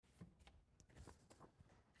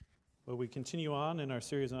Well, we continue on in our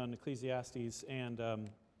series on Ecclesiastes, and when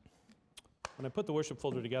I put the worship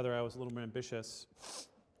folder together, I was a little more ambitious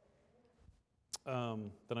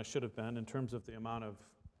than I should have been in terms of the amount of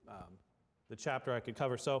the chapter I could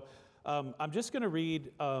cover. So I'm just going to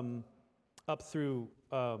read up through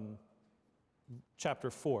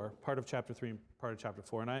chapter 4, part of chapter 3 and part of chapter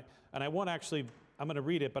 4. And I won't actually, I'm going to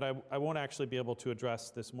read it, but I won't actually be able to address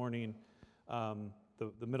this morning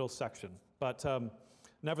the middle section. But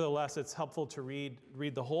nevertheless, it's helpful to read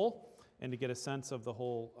the whole and to get a sense of the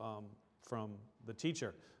whole from the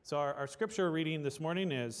teacher. So our scripture reading this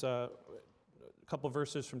morning is a couple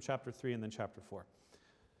verses from chapter 3 and then chapter 4.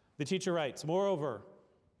 The teacher writes, Moreover,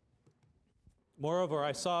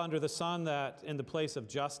 I saw under the sun that in the place of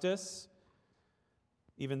justice,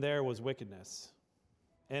 even there was wickedness.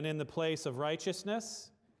 And in the place of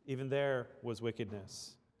righteousness, even there was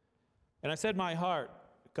wickedness. And I said in my heart,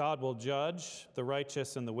 God will judge the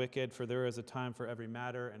righteous and the wicked, for there is a time for every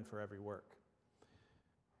matter and for every work.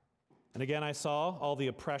 And again I saw all the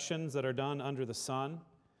oppressions that are done under the sun,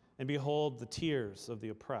 and behold, the tears of the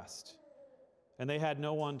oppressed. And they had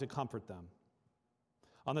no one to comfort them.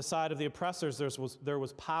 On the side of the oppressors there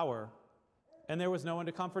was power, and there was no one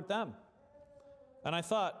to comfort them. And I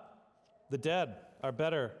thought, the dead are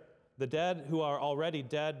better, the dead who are already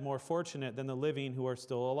dead more fortunate than the living who are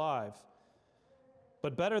still alive.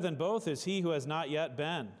 But better than both is he who has not yet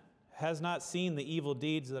been, has not seen the evil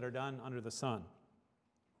deeds that are done under the sun.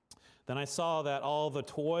 Then I saw that all the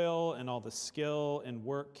toil and all the skill and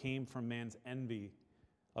work came from man's envy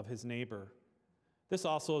of his neighbor. This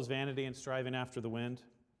also is vanity and striving after the wind.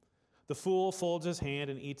 The fool folds his hand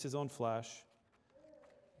and eats his own flesh.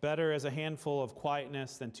 Better is a handful of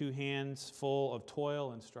quietness than 2 hands full of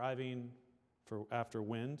toil and striving after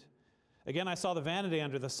wind. Again, I saw the vanity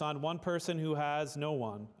under the sun, one person who has no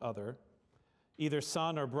one other, either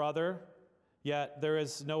son or brother, yet there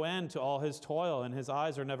is no end to all his toil, and his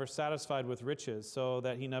eyes are never satisfied with riches, so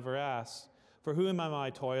that he never asks, For whom am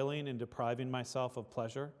I toiling and depriving myself of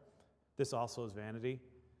pleasure? This also is vanity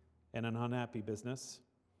and an unhappy business.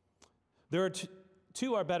 There are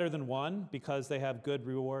two are better than one, because they have good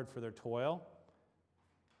reward for their toil.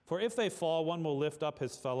 For if they fall, one will lift up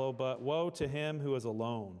his fellow, but woe to him who is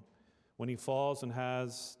alone, when he falls and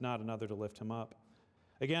has not another to lift him up.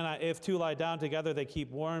 Again, if 2 lie down together, they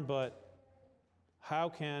keep warm, but how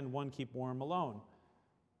can one keep warm alone?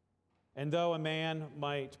 And though a man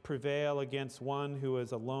might prevail against one who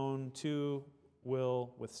is alone, 2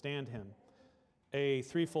 will withstand him. A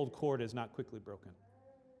threefold cord is not quickly broken.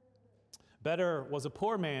 Better was a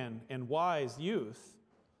poor man and wise youth,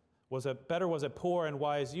 better was a poor and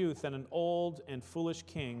wise youth than an old and foolish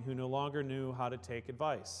king who no longer knew how to take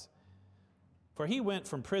advice. For he went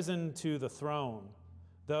from prison to the throne,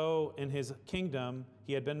 though in his kingdom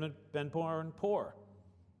he had been born poor.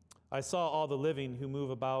 I saw all the living who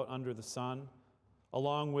move about under the sun,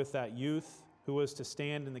 along with that youth who was to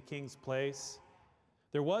stand in the king's place.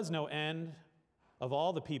 There was no end of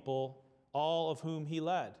all the people, all of whom he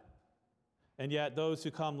led. And yet those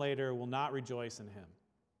who come later will not rejoice in him.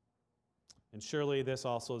 And surely this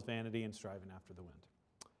also is vanity and striving after the wind.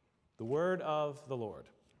 The word of the Lord.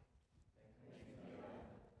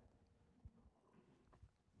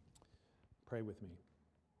 Pray with me.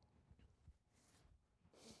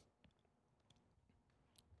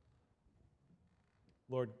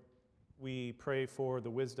 Lord, we pray for the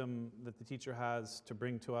wisdom that the teacher has to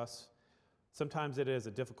bring to us. Sometimes it is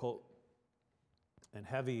a difficult and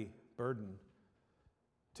heavy burden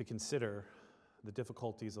to consider the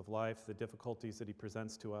difficulties of life, the difficulties that he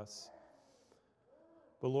presents to us.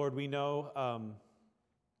 But Lord, we know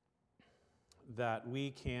that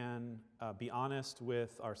we can be honest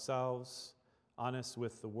with ourselves, honest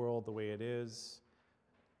with the world the way it is,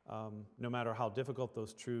 no matter how difficult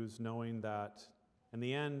those truths, knowing that in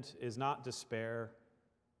the end is not despair,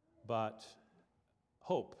 but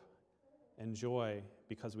hope and joy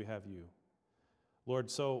because we have you. Lord,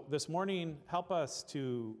 so this morning, help us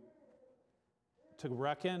to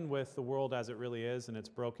reckon with the world as it really is and its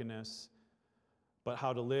brokenness, but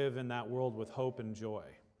how to live in that world with hope and joy.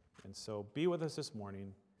 And so be with us this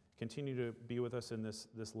morning. Continue to be with us in this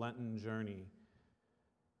Lenten journey.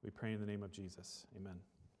 We pray in the name of Jesus. Amen.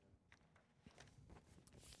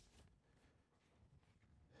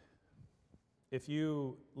 If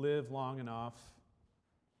you live long enough,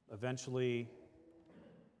 eventually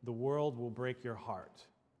the world will break your heart.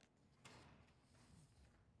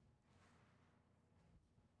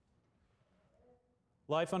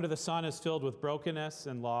 Life under the sun is filled with brokenness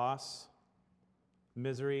and loss,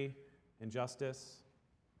 misery, injustice,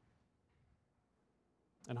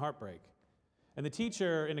 and heartbreak. And the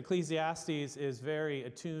teacher in Ecclesiastes is very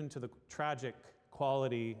attuned to the tragic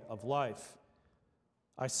quality of life.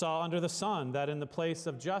 I saw under the sun that in the place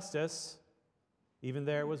of justice, even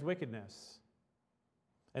there was wickedness.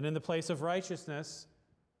 And in the place of righteousness,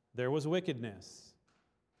 there was wickedness.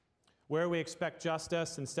 Where we expect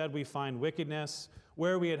justice, instead we find wickedness.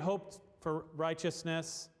 Where we had hoped for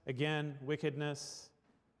righteousness, again, wickedness.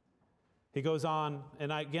 He goes on,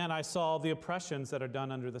 and I saw the oppressions that are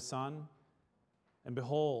done under the sun. And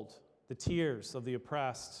behold, the tears of the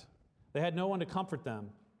oppressed. They had no one to comfort them.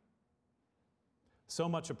 So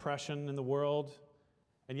much oppression in the world,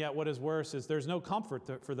 and yet what is worse is there's no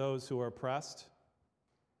comfort for those who are oppressed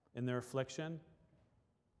in their affliction.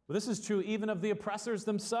 But this is true even of the oppressors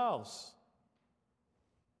themselves.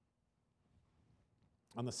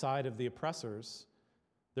 On the side of the oppressors,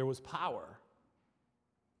 there was power,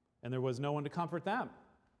 and there was no one to comfort them.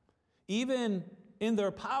 Even in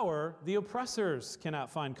their power, the oppressors cannot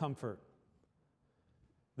find comfort.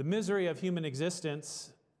 The misery of human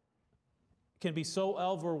existence can be so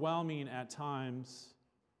overwhelming at times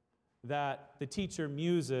that the teacher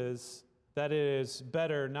muses that it is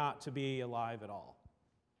better not to be alive at all.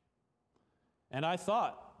 And I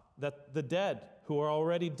thought that the dead who are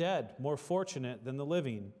already dead, more fortunate than the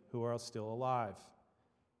living who are still alive.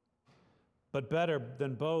 But better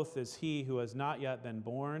than both is he who has not yet been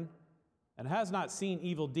born and has not seen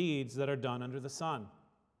evil deeds that are done under the sun.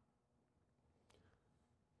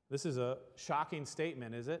 This is a shocking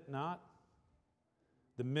statement, is it not?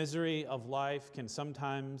 The misery of life can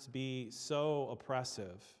sometimes be so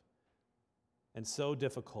oppressive and so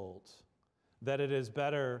difficult that it is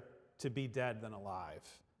better to be dead than alive.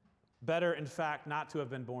 Better, in fact, not to have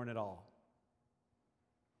been born at all.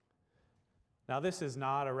 Now, this is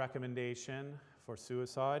not a recommendation for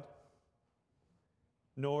suicide,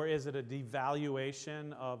 nor is it a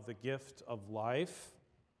devaluation of the gift of life,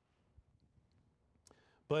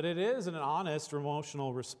 but it is an honest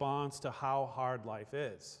emotional response to how hard life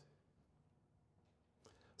is.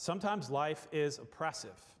 Sometimes life is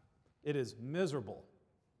oppressive. It is miserable.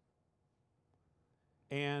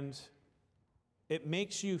 And it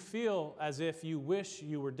makes you feel as if you wish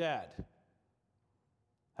you were dead.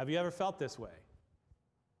 Have you ever felt this way?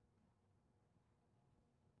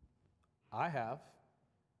 I have,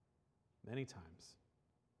 many times.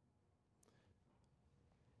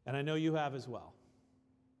 And I know you have as well.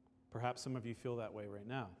 Perhaps some of you feel that way right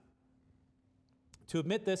now. To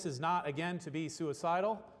admit this is not, again, to be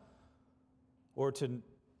suicidal or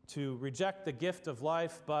to reject the gift of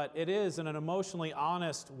life, but it is in an emotionally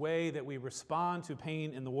honest way that we respond to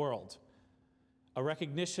pain in the world, a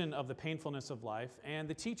recognition of the painfulness of life. And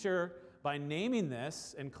the teacher, by naming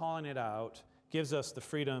this and calling it out, gives us the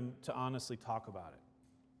freedom to honestly talk about it.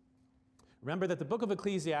 Remember that the book of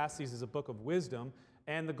Ecclesiastes is a book of wisdom,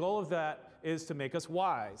 and the goal of that is to make us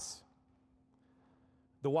wise.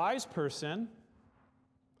 The wise person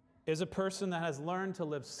is a person that has learned to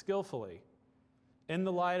live skillfully in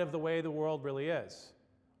the light of the way the world really is.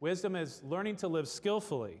 Wisdom is learning to live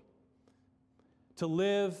skillfully, to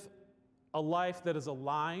live a life that is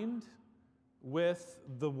aligned with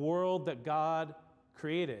the world that God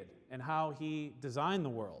created and how He designed the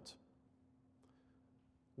world.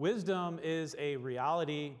 Wisdom is a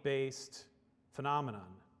reality-based phenomenon.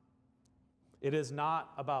 It is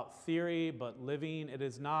not about theory, but living. It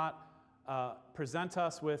is not present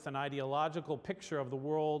us with an ideological picture of the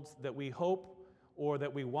world that we hope or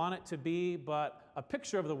that we want it to be, but a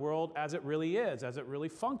picture of the world as it really is, as it really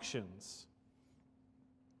functions.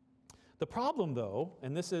 The problem, though,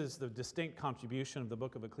 and this is the distinct contribution of the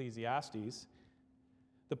book of Ecclesiastes,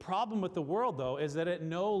 the problem with the world, though, is that it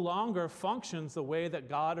no longer functions the way that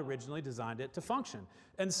God originally designed it to function.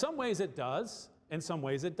 In some ways it does, in some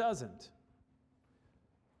ways it doesn't.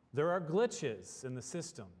 There are glitches in the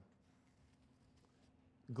system.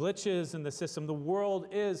 Glitches in the system. The world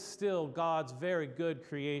is still God's very good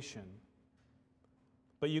creation.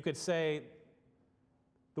 But you could say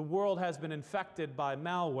the world has been infected by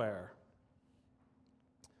malware.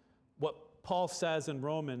 What Paul says in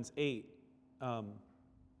Romans 8,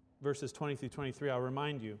 verses 20 through 23, I'll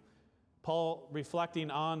remind you. Paul,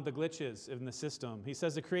 reflecting on the glitches in the system, he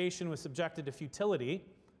says the creation was subjected to futility,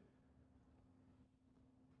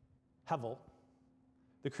 Hevel.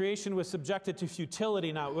 The creation was subjected to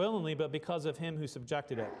futility not willingly, but because of him who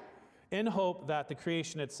subjected it, in hope that the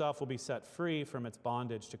creation itself will be set free from its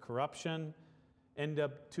bondage to corruption and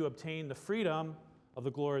to obtain the freedom of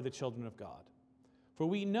the glory of the children of God. For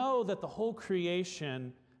we know that the whole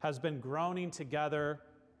creation has been groaning together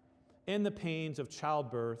in the pains of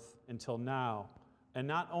childbirth until now, and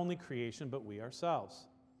not only creation, but we ourselves.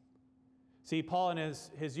 See, Paul in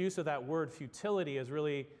his use of that word futility is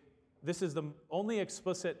really, this is the only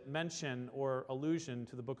explicit mention or allusion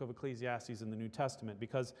to the book of Ecclesiastes in the New Testament,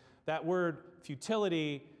 because that word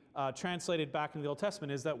futility, translated back into the Old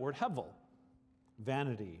Testament, is that word hevel,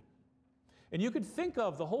 vanity. And you could think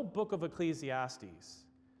of the whole book of Ecclesiastes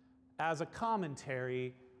as a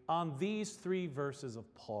commentary on these 3 verses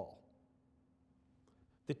of Paul.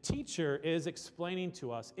 The teacher is explaining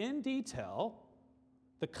to us in detail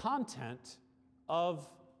the content of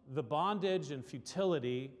the bondage and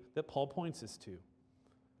futility that Paul points us to.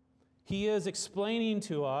 He is explaining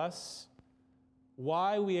to us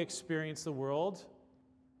why we experience the world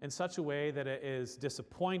in such a way that it is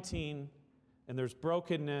disappointing, and there's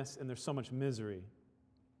brokenness, and there's so much misery.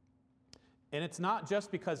 And it's not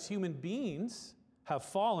just because human beings have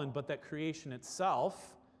fallen, but that creation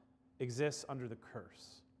itself exists under the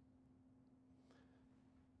curse.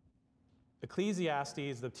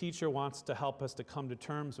 Ecclesiastes, the teacher, wants to help us to come to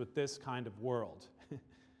terms with this kind of world.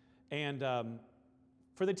 And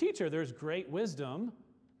for the teacher, there's great wisdom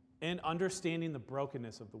in understanding the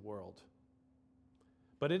brokenness of the world.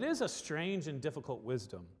 But it is a strange and difficult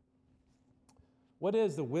wisdom. What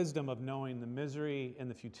is the wisdom of knowing the misery and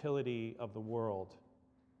the futility of the world?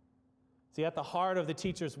 See, at the heart of the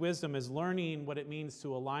teacher's wisdom is learning what it means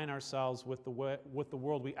to align ourselves with the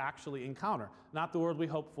world we actually encounter. Not the world we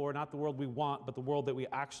hope for, not the world we want, but the world that we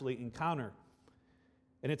actually encounter.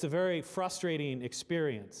 And it's a very frustrating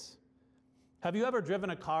experience. Have you ever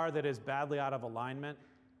driven a car that is badly out of alignment?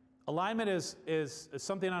 Alignment is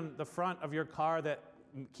something on the front of your car that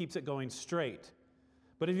keeps it going straight.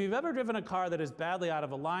 But if you've ever driven a car that is badly out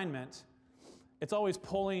of alignment, it's always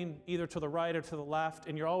pulling either to the right or to the left,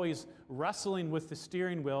 and you're always wrestling with the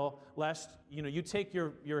steering wheel, lest you take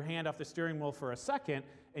your hand off the steering wheel for a second,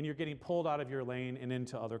 and you're getting pulled out of your lane and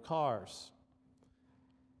into other cars.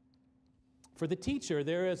 For the teacher,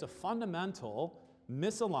 there is a fundamental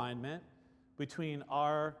misalignment between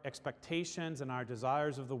our expectations and our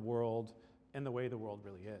desires of the world and the way the world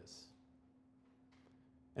really is.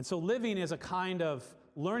 And so living is a kind of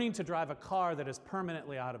learning to drive a car that is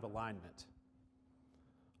permanently out of alignment.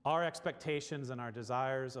 Our expectations and our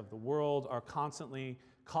desires of the world are constantly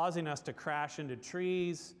causing us to crash into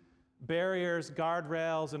trees, barriers,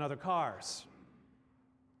 guardrails, and other cars.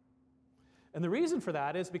 And the reason for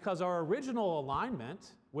that is because our original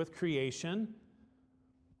alignment with creation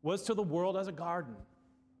was to the world as a garden.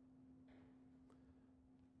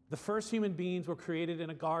 The first human beings were created in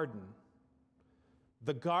a garden.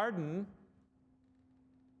 The garden,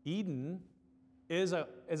 Eden, is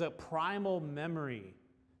a primal memory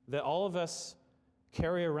that all of us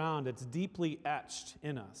carry around. It's deeply etched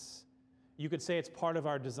in us. You could say it's part of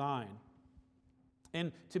our design.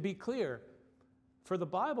 And to be clear, for the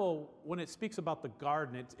Bible, when it speaks about the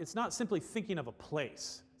garden, it's not simply thinking of a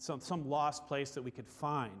place, some lost place that we could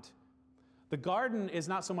find. The garden is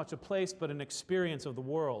not so much a place, but an experience of the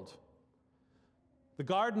world. The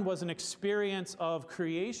garden was an experience of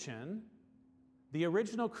creation, the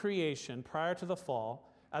original creation prior to the fall,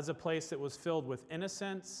 as a place that was filled with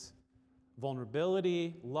innocence,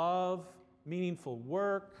 vulnerability, love, meaningful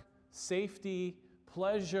work, safety,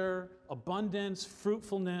 pleasure, abundance,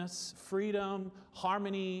 fruitfulness, freedom,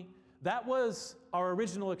 harmony. That was our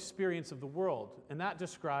original experience of the world, and that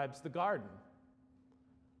describes the garden.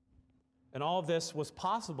 And all of this was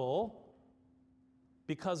possible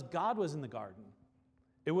because God was in the garden.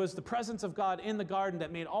 It was the presence of God in the garden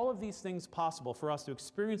that made all of these things possible for us to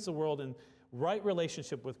experience the world in right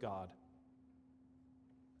relationship with God.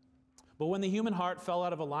 But when the human heart fell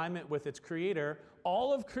out of alignment with its creator,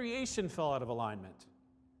 all of creation fell out of alignment.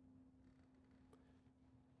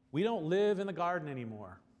 We don't live in the garden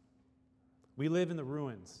anymore. We live in the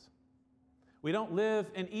ruins. We don't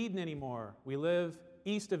live in Eden anymore. We live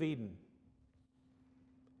east of Eden.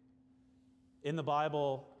 In the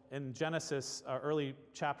Bible, in Genesis, early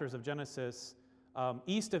chapters of Genesis,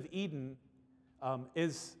 east of Eden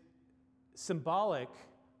is symbolic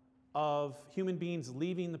of human beings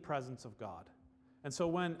leaving the presence of God. And so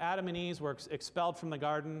when Adam and Eve were expelled from the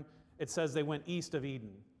garden, it says they went east of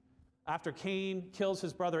Eden. After Cain kills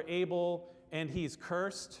his brother Abel and he's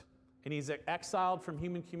cursed and he's exiled from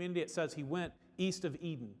human community, it says he went east of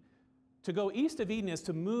Eden. To go east of Eden is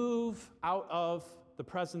to move out of the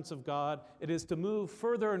presence of God. It is to move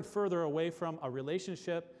further and further away from a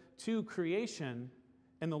relationship to creation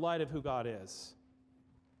in the light of who God is.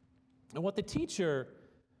 And what the teacher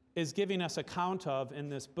is giving us account of in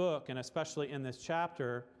this book, and especially in this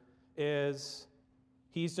chapter, is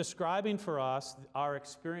he's describing for us our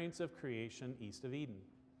experience of creation east of Eden.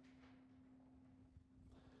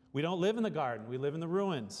 We don't live in the garden, we live in the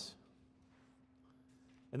ruins.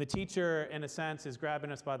 And the teacher, in a sense, is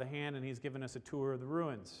grabbing us by the hand and he's giving us a tour of the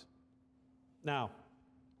ruins. Now,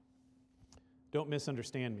 don't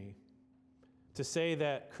misunderstand me. To say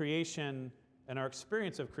that creation and our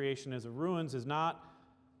experience of creation as a ruins is not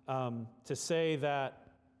to say that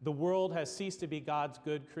the world has ceased to be God's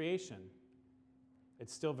good creation. It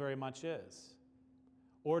still very much is.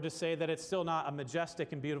 Or to say that it's still not a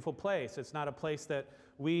majestic and beautiful place. It's not a place that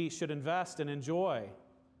we should invest and enjoy.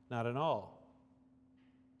 Not at all.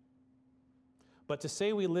 But to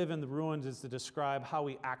say we live in the ruins is to describe how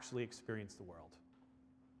we actually experience the world.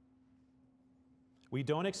 We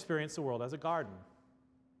don't experience the world as a garden.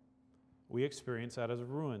 We experience that as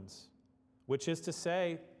ruins, which is to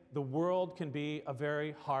say the world can be a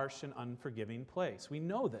very harsh and unforgiving place. We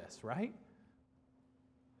know this, right?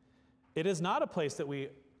 It is not a place that we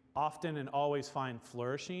often and always find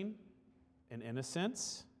flourishing and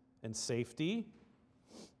innocence and safety,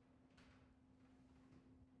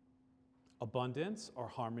 abundance or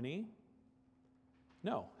harmony.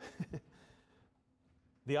 No.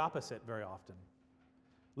 The opposite very often.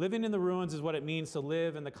 Living in the ruins is what it means to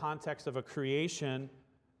live in the context of a creation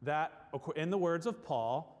that, in the words of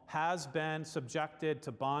Paul, has been subjected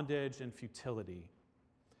to bondage and futility.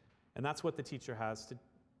 And that's what the teacher has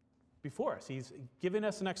before us. He's giving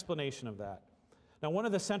us an explanation of that. Now, one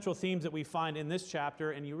of the central themes that we find in this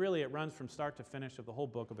chapter, and it runs from start to finish of the whole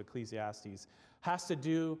book of Ecclesiastes, has to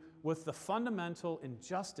do with the fundamental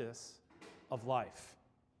injustice of life.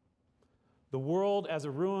 The world as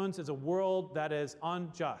a ruins is a world that is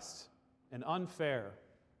unjust and unfair,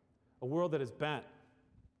 a world that is bent.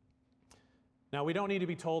 Now, we don't need to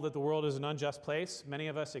be told that the world is an unjust place. Many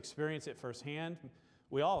of us experience it firsthand.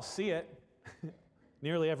 We all see it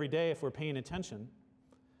nearly every day if we're paying attention.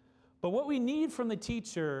 But what we need from the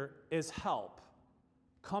teacher is help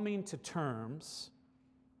coming to terms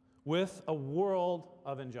with a world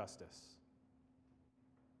of injustice.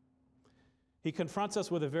 He confronts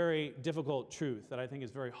us with a very difficult truth that I think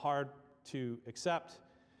is very hard to accept.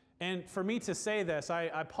 And for me to say this,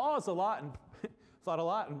 I paused a lot and thought a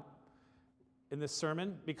lot in this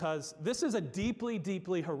sermon because this is a deeply,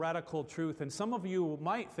 deeply heretical truth. And some of you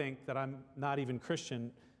might think that I'm not even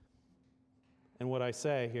Christian in what I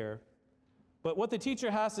say here. But what the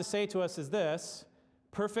teacher has to say to us is this: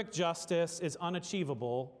 perfect justice is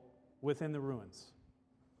unachievable within the ruins.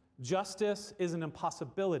 Justice is an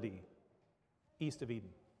impossibility east of Eden.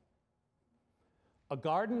 A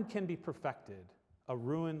garden can be perfected, a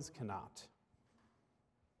ruins cannot.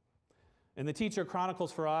 And the teacher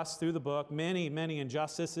chronicles for us through the book many, many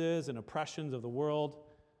injustices and oppressions of the world,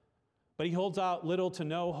 but he holds out little to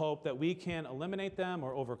no hope that we can eliminate them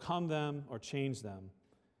or overcome them or change them.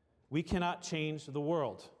 We cannot change the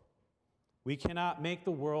world. We cannot make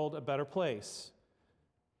the world a better place.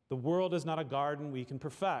 The world is not a garden we can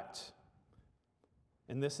perfect.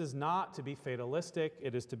 And this is not to be fatalistic,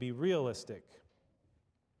 it is to be realistic.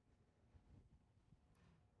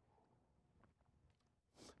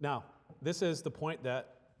 Now, this is the point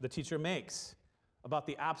that the teacher makes about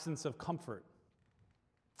the absence of comfort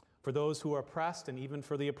for those who are oppressed and even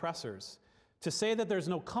for the oppressors. To say that there's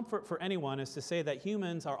no comfort for anyone is to say that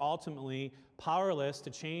humans are ultimately powerless to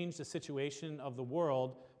change the situation of the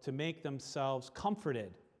world to make themselves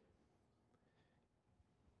comforted.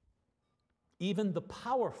 Even the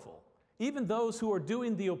powerful, even those who are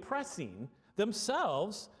doing the oppressing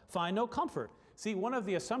themselves find no comfort. See, one of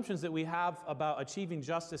the assumptions that we have about achieving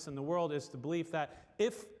justice in the world is the belief that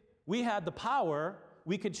if we had the power,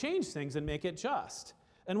 we could change things and make it just.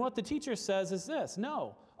 And what the teacher says is this: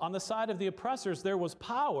 no, on the side of the oppressors there was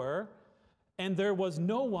power, and there was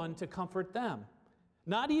no one to comfort them.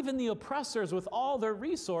 Not even the oppressors, with all their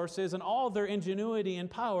resources and all their ingenuity and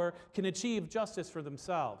power, can achieve justice for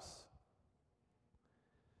themselves.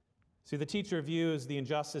 See, the teacher views the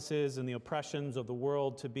injustices and the oppressions of the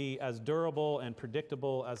world to be as durable and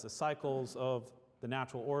predictable as the cycles of the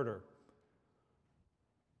natural order.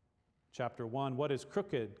 Chapter 1, what is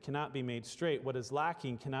crooked cannot be made straight. What is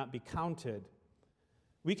lacking cannot be counted.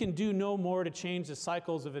 We can do no more to change the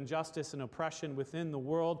cycles of injustice and oppression within the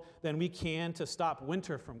world than we can to stop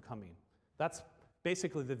winter from coming. That's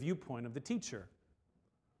basically the viewpoint of the teacher.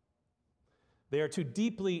 They are too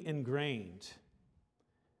deeply ingrained.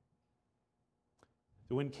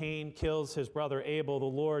 When Cain kills his brother Abel, the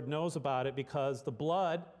Lord knows about it because the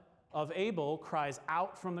blood of Abel cries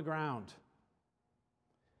out from the ground.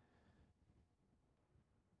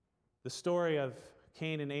 The story of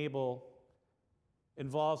Cain and Abel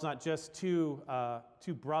involves not just two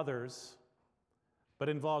brothers, but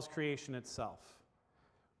involves creation itself.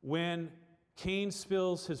 When Cain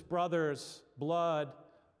spills his brother's blood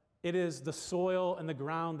It is the soil and the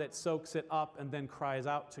ground that soaks it up and then cries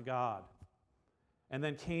out to God. And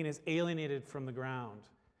then Cain is alienated from the ground.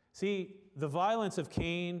 See, the violence of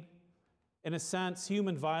Cain, in a sense,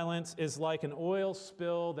 human violence is like an oil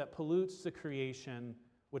spill that pollutes the creation,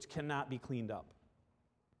 which cannot be cleaned up.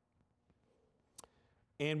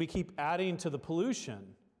 And we keep adding to the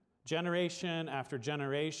pollution, generation after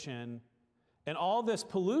generation. And all this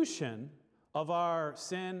pollution of our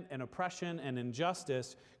sin and oppression and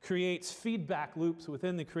injustice creates feedback loops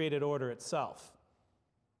within the created order itself.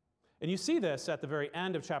 And you see this at the very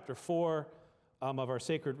end of chapter 4 of our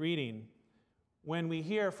sacred reading, when we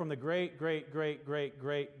hear from the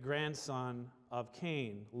great-great-great-great-great-grandson of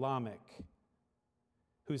Cain, Lamech,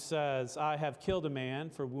 who says, I have killed a man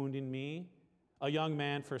for wounding me, a young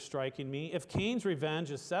man for striking me. If Cain's revenge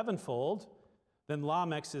is sevenfold, then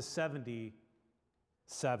Lamech's is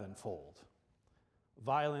 77-fold.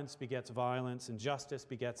 Violence begets violence, injustice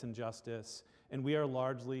begets injustice, and we are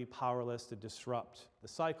largely powerless to disrupt the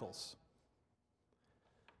cycles.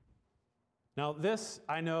 Now this,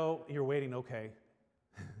 I know you're waiting, okay.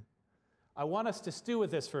 I want us to stew with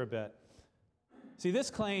this for a bit. See, this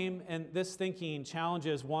claim and this thinking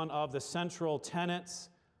challenges one of the central tenets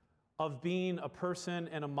of being a person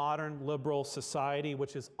in a modern liberal society,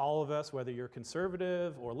 which is all of us, whether you're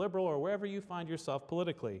conservative or liberal or wherever you find yourself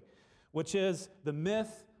politically, which is the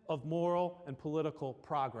myth of moral and political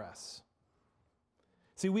progress.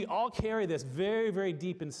 See, we all carry this very, very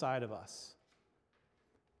deep inside of us.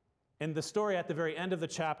 And the story at the very end of the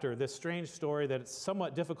chapter, this strange story that it's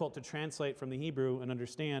somewhat difficult to translate from the Hebrew and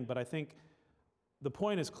understand, but I think the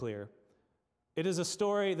point is clear. It is the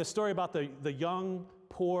story about the young,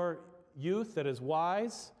 poor youth that is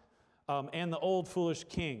wise, and the old, foolish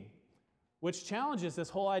king, which challenges this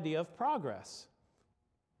whole idea of progress.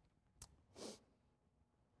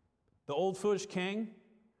 The old, foolish king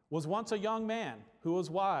was once a young man who was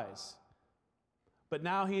wise. But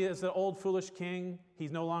now he is the old, foolish king.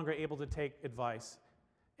 He's no longer able to take advice.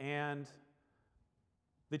 And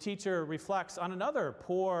the teacher reflects on another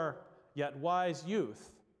poor yet wise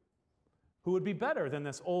youth who would be better than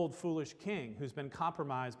this old, foolish king who's been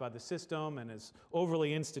compromised by the system and is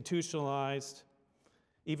overly institutionalized.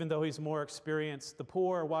 Even though he's more experienced, the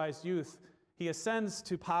poor, wise youth, he ascends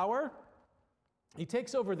to power. He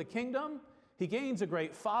takes over the kingdom. He gains a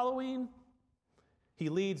great following. He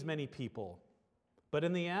leads many people. But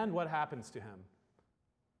in the end, what happens to him?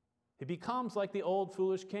 He becomes like the old,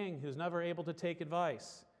 foolish king who's never able to take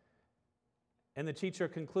advice. And the teacher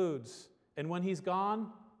concludes, and when he's gone,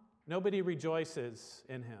 nobody rejoices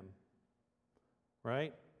in him.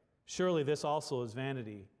 Right? Surely this also is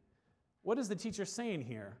vanity. What is the teacher saying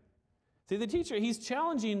here? See, the teacher, he's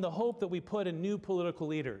challenging the hope that we put in new political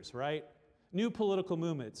leaders, right? New political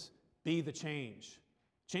movements. Be the change.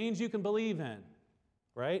 Change you can believe in,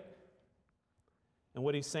 right? And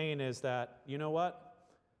what he's saying is that, you know what?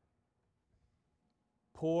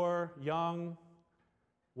 Poor, young,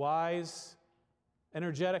 wise,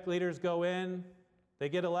 energetic leaders go in, they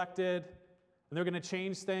get elected, and they're going to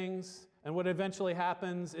change things. And what eventually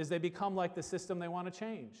happens is they become like the system they want to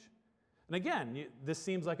change. And again, this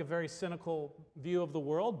seems like a very cynical view of the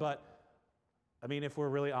world, but I mean, if we're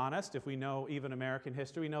really honest, if we know even American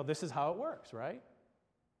history, we know this is how it works, right?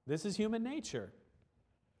 This is human nature.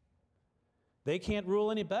 They can't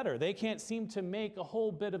rule any better. They can't seem to make a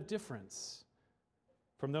whole bit of difference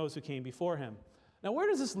from those who came before him. Now, where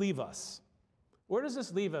does this leave us? Where does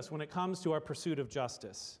this leave us when it comes to our pursuit of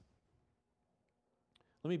justice?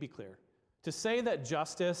 Let me be clear. To say that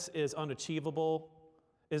justice is unachievable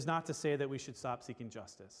is not to say that we should stop seeking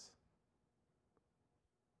justice.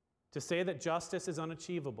 To say that justice is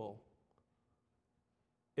unachievable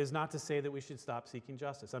is not to say that we should stop seeking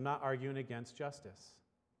justice. I'm not arguing against justice.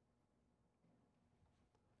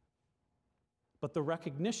 But the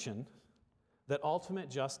recognition that ultimate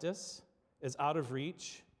justice is out of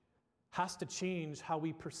reach has to change how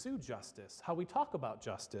we pursue justice, how we talk about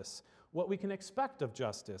justice, what we can expect of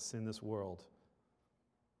justice in this world.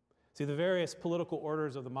 See, the various political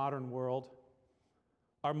orders of the modern world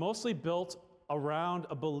are mostly built around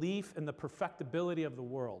a belief in the perfectibility of the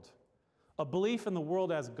world, a belief in the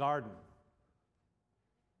world as garden,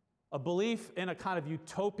 a belief in a kind of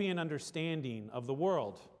utopian understanding of the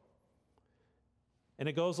world. And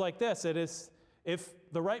it goes like this. It is, if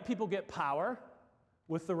the right people get power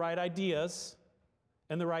with the right ideas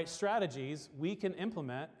and the right strategies, we can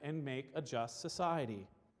implement and make a just society.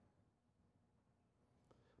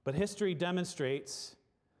 But history demonstrates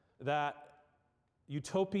that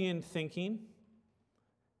utopian thinking,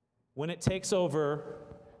 when it takes over,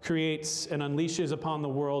 creates and unleashes upon the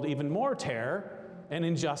world even more terror and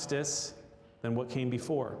injustice than what came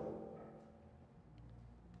before.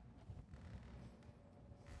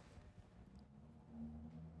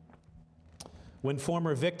 When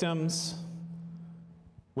former victims,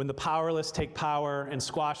 when the powerless take power and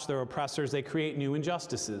squash their oppressors, they create new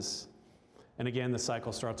injustices. And again, the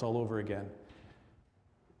cycle starts all over again.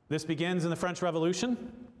 This begins in the French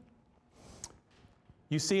Revolution.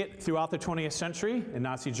 You see it throughout the 20th century in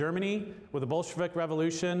Nazi Germany with the Bolshevik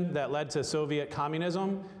Revolution that led to Soviet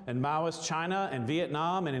communism, and Maoist China and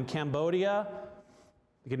Vietnam and in Cambodia.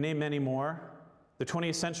 You could name many more. The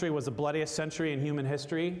 20th century was the bloodiest century in human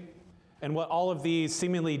history. And what all of these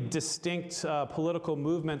seemingly distinct political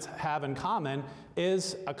movements have in common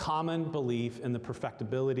is a common belief in the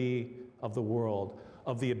perfectibility of the world,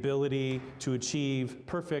 of the ability to achieve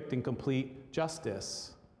perfect and complete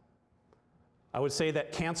justice. I would say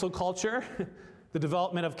that cancel culture, the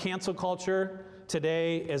development of cancel culture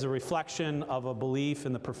today is a reflection of a belief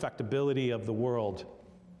in the perfectibility of the world.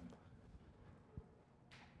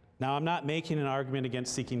 Now, I'm not making an argument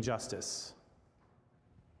against seeking justice.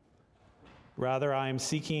 Rather, I am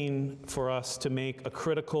seeking for us to make a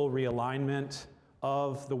critical realignment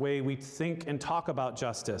of the way we think and talk about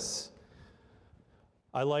justice.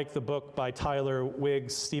 I like the book by Tyler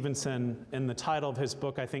Wiggs Stevenson, and the title of his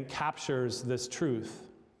book, I think, captures this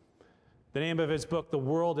truth. The name of his book, The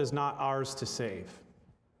World Is Not Ours to Save,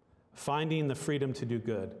 Finding the Freedom to Do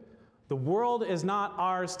Good. The world is not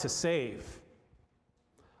ours to save.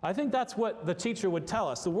 I think that's what the teacher would tell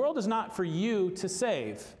us. The world is not for you to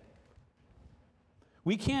save.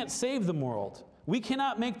 We can't save the world. We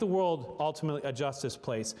cannot make the world ultimately a justice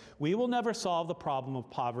place. We will never solve the problem of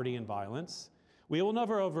poverty and violence. We will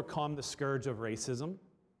never overcome the scourge of racism.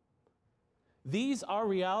 These are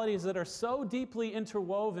realities that are so deeply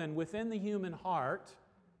interwoven within the human heart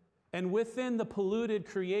and within the polluted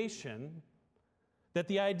creation that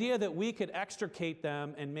the idea that we could extricate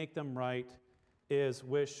them and make them right is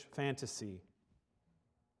wish fantasy.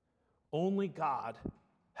 Only God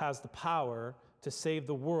has the power to save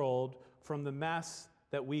the world from the mess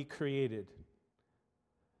that we created.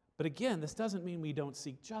 But again, this doesn't mean we don't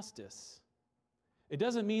seek justice. It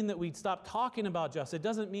doesn't mean that we stop talking about justice. It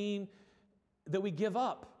doesn't mean that we give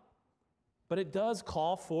up. But it does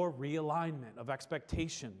call for realignment of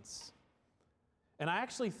expectations. And I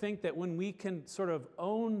actually think that when we can sort of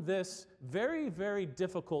own this very, very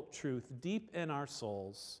difficult truth deep in our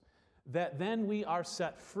souls, that then we are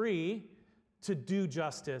set free to do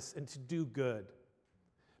justice and to do good.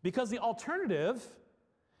 Because the alternative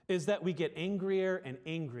is that we get angrier and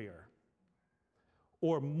angrier,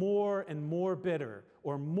 or more and more bitter,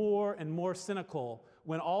 or more and more cynical,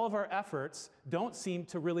 when all of our efforts don't seem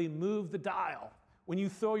to really move the dial. When you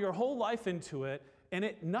throw your whole life into it,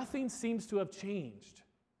 and nothing seems to have changed.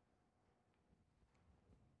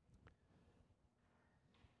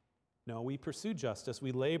 No, we pursue justice.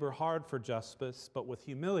 We labor hard for justice, but with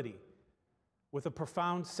humility, with a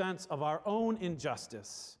profound sense of our own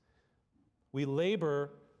injustice. We labor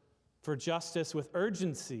for justice with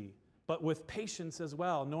urgency, but with patience as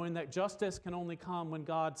well, knowing that justice can only come when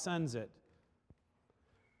God sends it.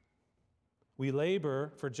 We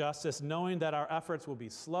labor for justice knowing that our efforts will be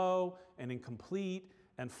slow and incomplete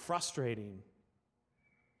and frustrating.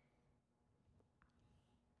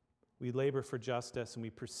 We labor for justice and we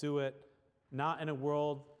pursue it not in a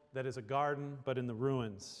world that is a garden, but in the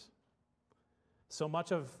ruins. So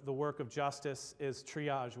much of the work of justice is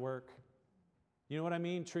triage work. You know what I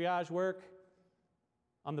mean? Triage work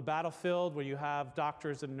on the battlefield where you have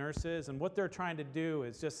doctors and nurses, and what they're trying to do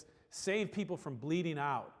is just save people from bleeding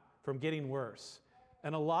out, from getting worse.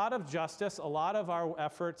 And a lot of justice, a lot of our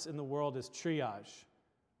efforts in the world is triage.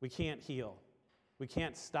 We can't heal. We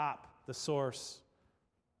can't stop the source.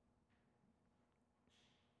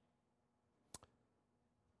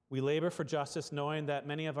 We labor for justice knowing that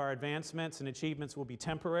many of our advancements and achievements will be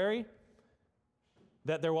temporary,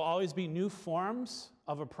 that there will always be new forms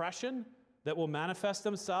of oppression that will manifest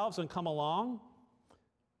themselves and come along.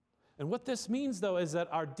 And what this means, though, is that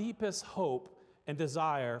our deepest hope and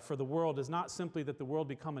desire for the world is not simply that the world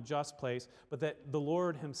become a just place, but that the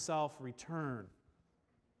Lord himself return.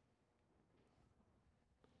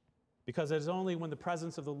 Because it is only when the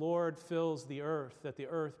presence of the Lord fills the earth that the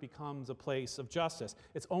earth becomes a place of justice.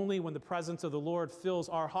 It's only when the presence of the Lord fills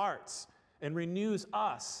our hearts and renews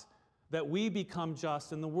us that we become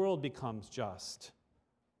just and the world becomes just.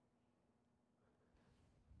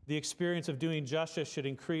 The experience of doing justice should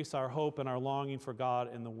increase our hope and our longing for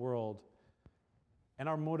God in the world. And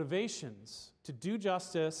our motivations to do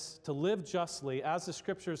justice, to live justly, as the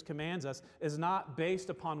Scriptures commands us, is not based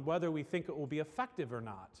upon whether we think it will be effective or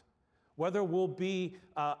not. whether we'll be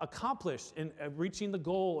accomplished in reaching the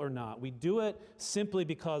goal or not. We do it simply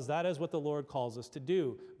because that is what the Lord calls us to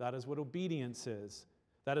do. That is what obedience is.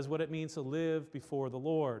 That is what it means to live before the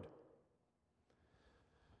Lord.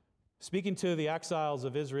 Speaking to the exiles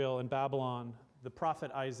of Israel in Babylon, the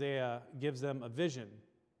prophet Isaiah gives them a vision.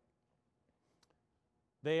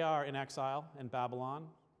 They are in exile in Babylon.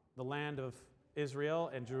 The land of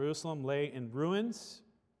Israel and Jerusalem lay in ruins.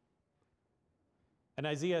 And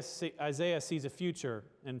Isaiah sees a future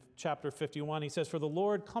in chapter 51. He says, "For the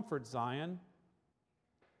Lord comforts Zion.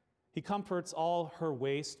 He comforts all her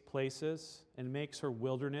waste places and makes her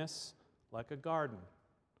wilderness like a garden.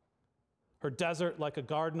 Her desert like a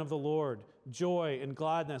garden of the Lord. Joy and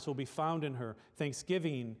gladness will be found in her,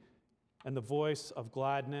 thanksgiving and the voice of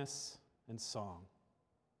gladness and song."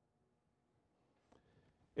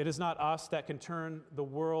 It is not us that can turn the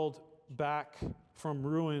world back from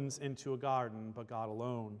ruins into a garden, but God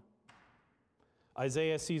alone.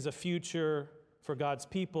 Isaiah sees a future for God's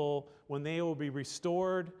people when they will be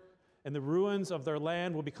restored and the ruins of their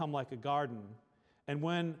land will become like a garden, and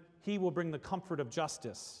when he will bring the comfort of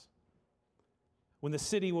justice. When the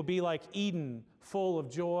city will be like Eden, full of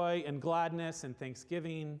joy and gladness and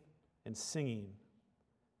thanksgiving and singing.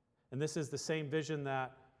 And this is the same vision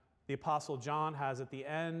that the Apostle John has at the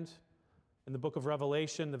end in the book of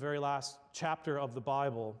Revelation, the very last chapter of the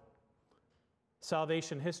Bible.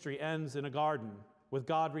 Salvation history ends in a garden, with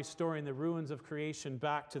God restoring the ruins of creation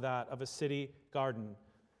back to that of a city garden.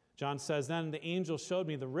 John says, "Then the angel showed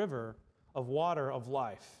me the river of water of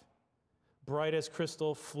life, bright as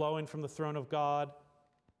crystal, flowing from the throne of God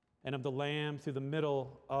and of the Lamb through the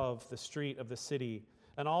middle of the street of the city.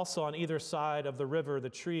 And also on either side of the river, the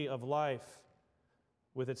tree of life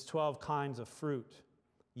with its 12 kinds of fruit,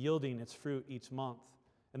 yielding its fruit each month.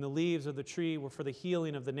 And the leaves of the tree were for the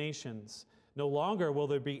healing of the nations. No longer will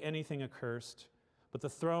there be anything accursed, but the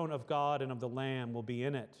throne of God and of the Lamb will be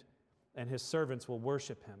in it, and his servants will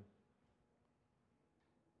worship him."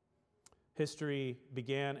 History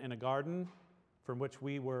began in a garden from which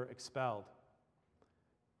we were expelled.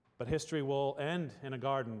 But history will end in a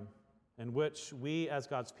garden in which we as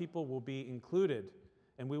God's people will be included,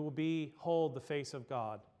 and we will behold the face of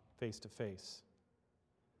God face to face.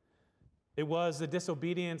 It was the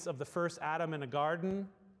disobedience of the first Adam in a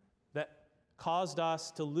garden that caused us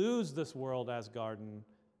to lose this world as garden,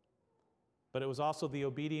 but it was also the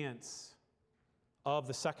obedience of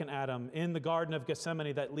the second Adam in the Garden of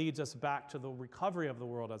Gethsemane that leads us back to the recovery of the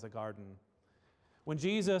world as a garden. When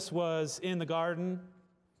Jesus was in the garden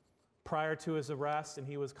prior to his arrest and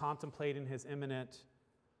he was contemplating his imminent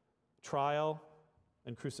trial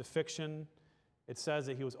and crucifixion, it says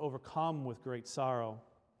that he was overcome with great sorrow.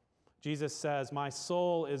 Jesus says, "My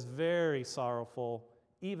soul is very sorrowful,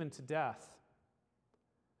 even to death."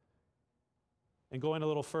 And going a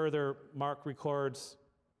little further, Mark records,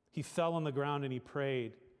 he fell on the ground and he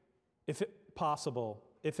prayed, if it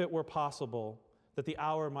were possible, that the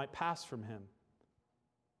hour might pass from him.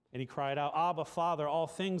 And he cried out, "Abba, Father, all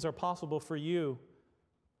things are possible for you.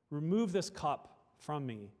 Remove this cup from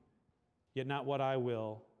me, yet not what I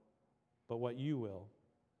will, but what you will."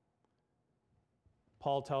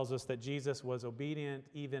 Paul tells us that Jesus was obedient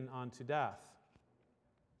even unto death.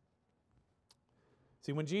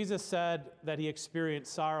 See, when Jesus said that he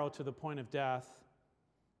experienced sorrow to the point of death,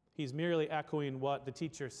 he's merely echoing what the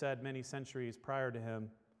teacher said many centuries prior to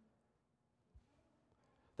him,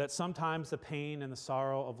 that sometimes the pain and the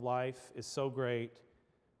sorrow of life is so great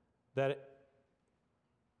that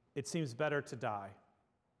it seems better to die.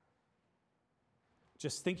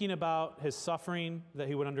 Just thinking about his suffering that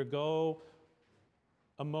he would undergo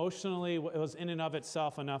emotionally, it was in and of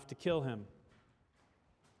itself enough to kill him.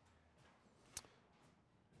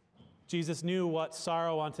 Jesus knew what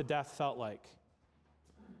sorrow unto death felt like.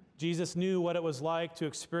 Jesus knew what it was like to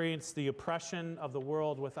experience the oppression of the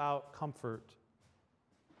world without comfort.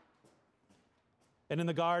 And in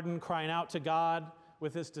the garden, crying out to God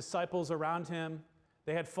with his disciples around him,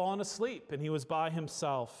 they had fallen asleep and he was by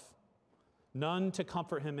himself, none to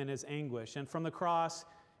comfort him in his anguish. And from the cross,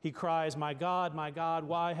 he cries, my God,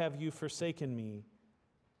 why have you forsaken me?"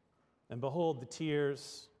 And behold, the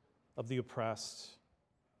tears of the oppressed.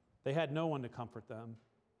 They had no one to comfort them.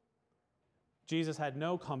 Jesus had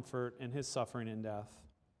no comfort in his suffering and death.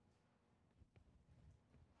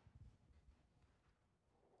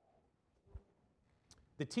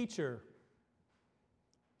 The teacher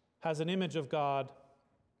has an image of God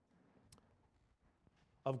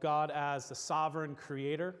as the sovereign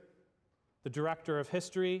creator, the director of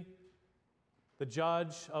history, the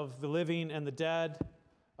judge of the living and the dead,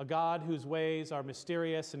 a God whose ways are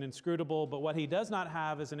mysterious and inscrutable, but what he does not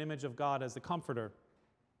have is an image of God as the comforter.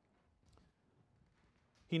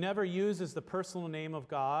 He never uses the personal name of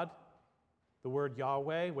God, the word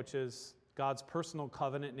Yahweh, which is God's personal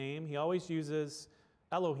covenant name. He always uses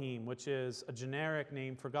Elohim, which is a generic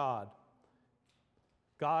name for God.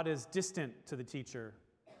 God is distant to the teacher.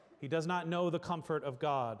 He does not know the comfort of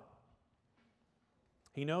God.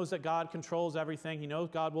 He knows that God controls everything. He knows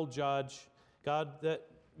God will judge, God that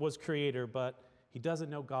was creator, but he doesn't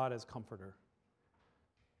know God as comforter.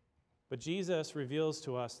 But Jesus reveals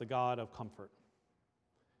to us the God of comfort.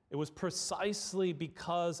 It was precisely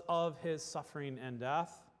because of his suffering and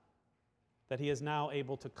death that he is now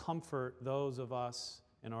able to comfort those of us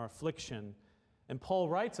in our affliction. And Paul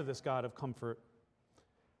writes of this God of comfort.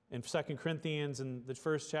 In 2 Corinthians, in the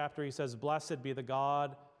first chapter, he says, "Blessed be the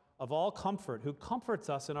God of all comfort, who comforts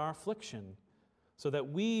us in our affliction, so that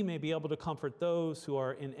we may be able to comfort those who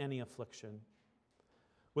are in any affliction,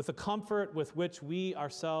 with the comfort with which we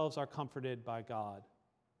ourselves are comforted by God.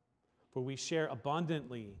 For we share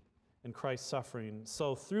abundantly in Christ's suffering,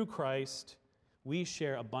 so through Christ we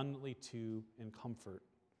share abundantly too in comfort."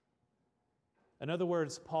 In other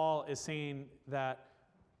words, Paul is saying that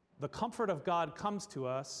the comfort of God comes to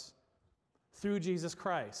us through Jesus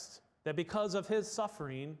Christ, that because of his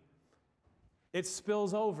suffering, it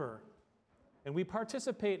spills over, and we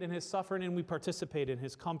participate in his suffering and we participate in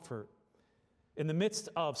his comfort. In the midst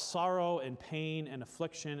of sorrow and pain and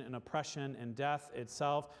affliction and oppression and death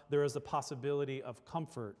itself, there is the possibility of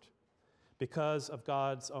comfort because of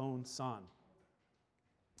God's own Son.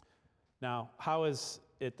 Now, how is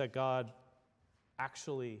it that God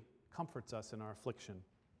actually comforts us in our affliction?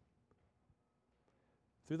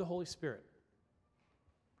 Through the Holy Spirit.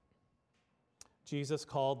 Jesus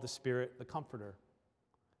called the Spirit the Comforter.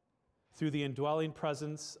 Through the indwelling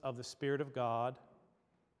presence of the Spirit of God,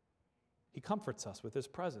 he comforts us with his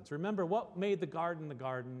presence. Remember, what made the garden,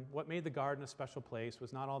 what made the garden a special place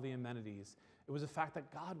was not all the amenities. It was the fact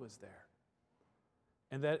that God was there.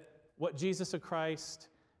 And that what Jesus Christ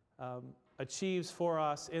achieves for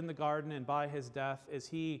us in the garden and by his death is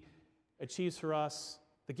he achieves for us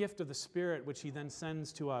the gift of the Spirit, which he then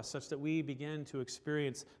sends to us, such that we begin to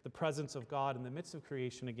experience the presence of God in the midst of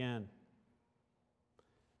creation again.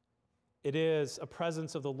 It is a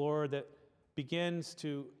presence of the Lord that begins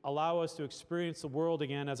to allow us to experience the world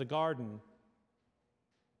again as a garden.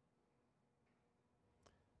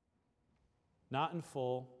 Not in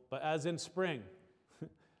full, but as in spring.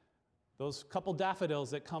 Those couple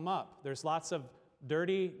daffodils that come up, there's lots of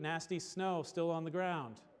dirty, nasty snow still on the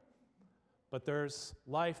ground. But there's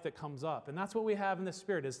life that comes up. And that's what we have in the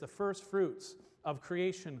Spirit, is the first fruits of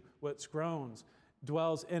creation, which groans,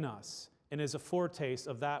 dwells in us, and is a foretaste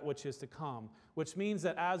of that which is to come. Which means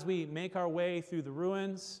that as we make our way through the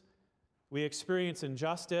ruins, we experience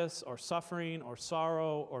injustice or suffering or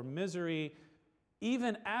sorrow or misery.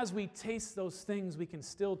 Even as we taste those things, we can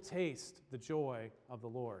still taste the joy of the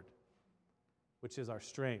Lord, which is our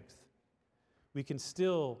strength. We can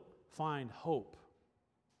still find hope,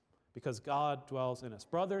 because God dwells in us.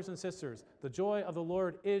 Brothers and sisters, the joy of the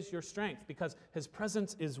Lord is your strength, because his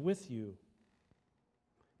presence is with you,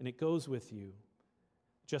 and it goes with you.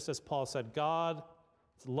 Just as Paul said, God's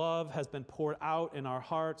love has been poured out in our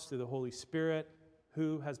hearts through the Holy Spirit,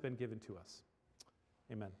 who has been given to us.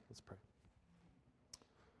 Amen. Let's pray.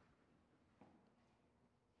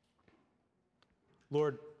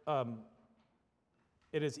 Lord,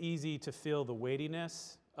 it is easy to feel the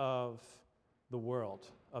weightiness of the world,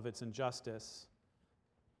 of its injustice,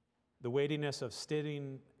 the weightiness of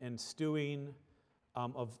sitting and stewing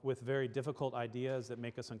with very difficult ideas that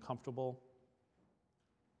make us uncomfortable,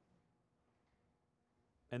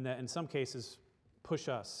 and that in some cases push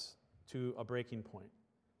us to a breaking point.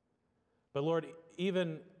 But Lord,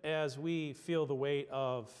 even as we feel the weight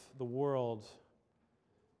of the world,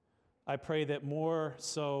 I pray that more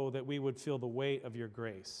so that we would feel the weight of your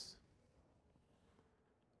grace.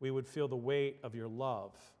 We would feel the weight of your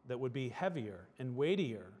love that would be heavier and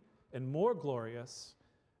weightier and more glorious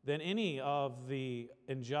than any of the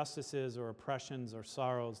injustices or oppressions or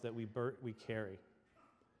sorrows that we carry.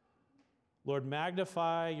 Lord,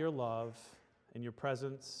 magnify your love and your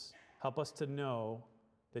presence. Help us to know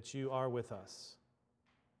that you are with us.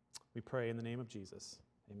 We pray in the name of Jesus.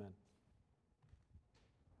 Amen.